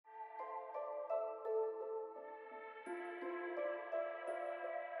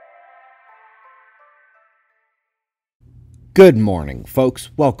Good morning, folks.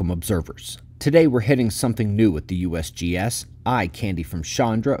 Welcome, observers. Today we're hitting something new at the USGS. I, Candy from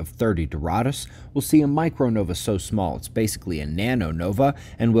Chandra of 30 Doradus, will see a micronova so small it's basically a nanonova,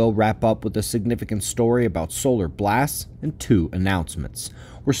 and we'll wrap up with a significant story about solar blasts and 2 announcements.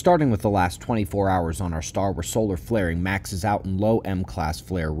 We're starting with the last 24 hours on our star where solar flaring maxes out in low M-class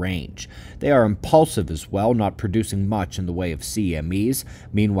flare range. They are impulsive as well, not producing much in the way of CMEs.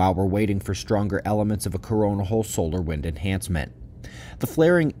 Meanwhile, we're waiting for stronger elements of a coronal solar wind enhancement. The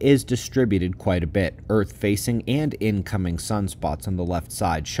flaring is distributed quite a bit, Earth-facing and incoming sunspots on the left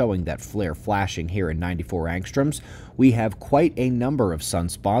side showing that flare flashing here at 94 angstroms. We have quite a number of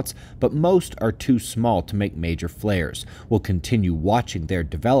sunspots, but most are too small to make major flares. We'll continue watching their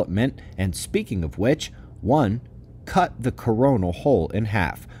development, and speaking of which, one cut the coronal hole in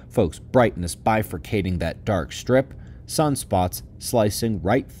half. Folks, brightness bifurcating that dark strip, sunspots slicing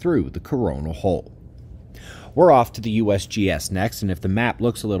right through the coronal hole. We're off to the USGS next, and if the map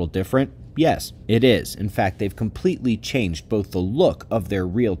looks a little different, yes, it is. In fact, they've completely changed both the look of their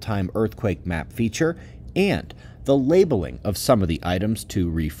real-time earthquake map feature and the labeling of some of the items to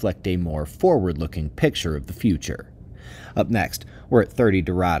reflect a more forward-looking picture of the future. Up next, we're at 30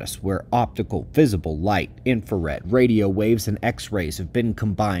 Doradus, where optical, visible light, infrared, radio waves, and X-rays have been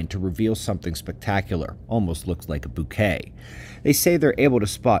combined to reveal something spectacular. Almost looks like a bouquet. They say they're able to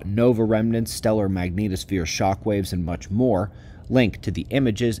spot nova remnants, stellar magnetosphere shockwaves, and much more. Link to the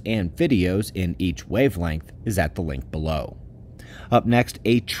images and videos in each wavelength is at the link below. Up next,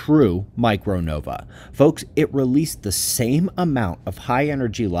 a true micronova. Folks, it released the same amount of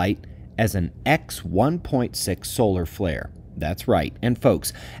high-energy light as an X 1.6 solar flare. That's right, and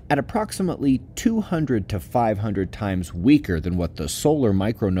folks, at approximately 200 to 500 times weaker than what the solar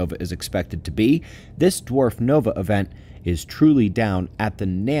micronova is expected to be, this dwarf nova event is truly down at the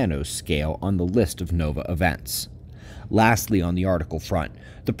nanoscale on the list of nova events. Lastly, on the article front,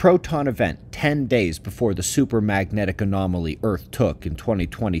 the proton event 10 days before the supermagnetic anomaly Earth took in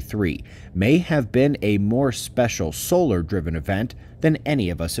 2023 may have been a more special solar-driven event than any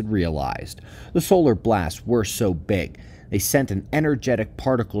of us had realized. The solar blasts were so big, they sent an energetic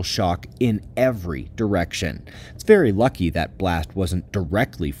particle shock in every direction. It's very lucky that blast wasn't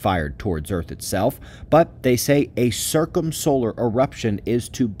directly fired towards Earth itself, but they say a circumsolar eruption is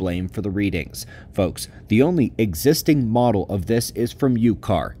to blame for the readings. Folks, the only existing model of this is from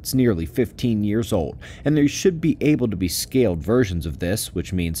UCAR. It's nearly 15 years old, and there should be able to be scaled versions of this,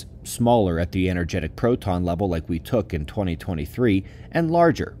 which means smaller at the energetic proton level like we took in 2023, and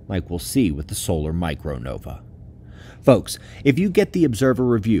larger like we'll see with the solar micronova. Folks, if you get the Observer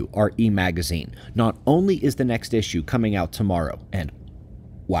Review, our e-magazine, not only is the next issue coming out tomorrow, and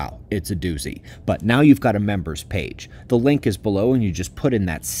wow, it's a doozy, but now you've got a members page. The link is below, and you just put in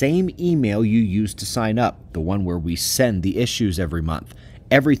that same email you used to sign up, the one where we send the issues every month.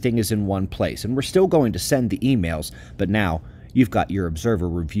 Everything is in one place, and we're still going to send the emails, but now you've got your Observer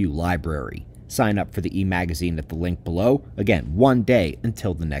Review library. Sign up for the e-magazine at the link below. Again, 1 day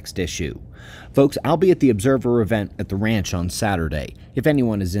until the next issue. Folks, I'll be at the Observer event at the ranch on Saturday. If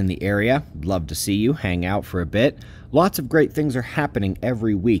anyone is in the area, I'd love to see you, hang out for a bit. Lots of great things are happening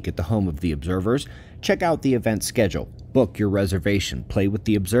every week at the home of the Observers. Check out the event schedule, book your reservation, play with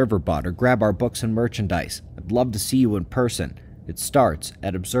the Observer bot, or grab our books and merchandise. I'd love to see you in person. It starts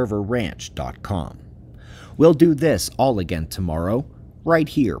at observerranch.com. We'll do this all again tomorrow, right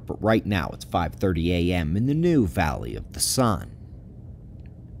here, but right now it's 5:30 a.m. in the new Valley of the Sun.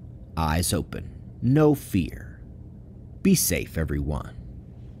 Eyes open, no fear. Be safe, everyone.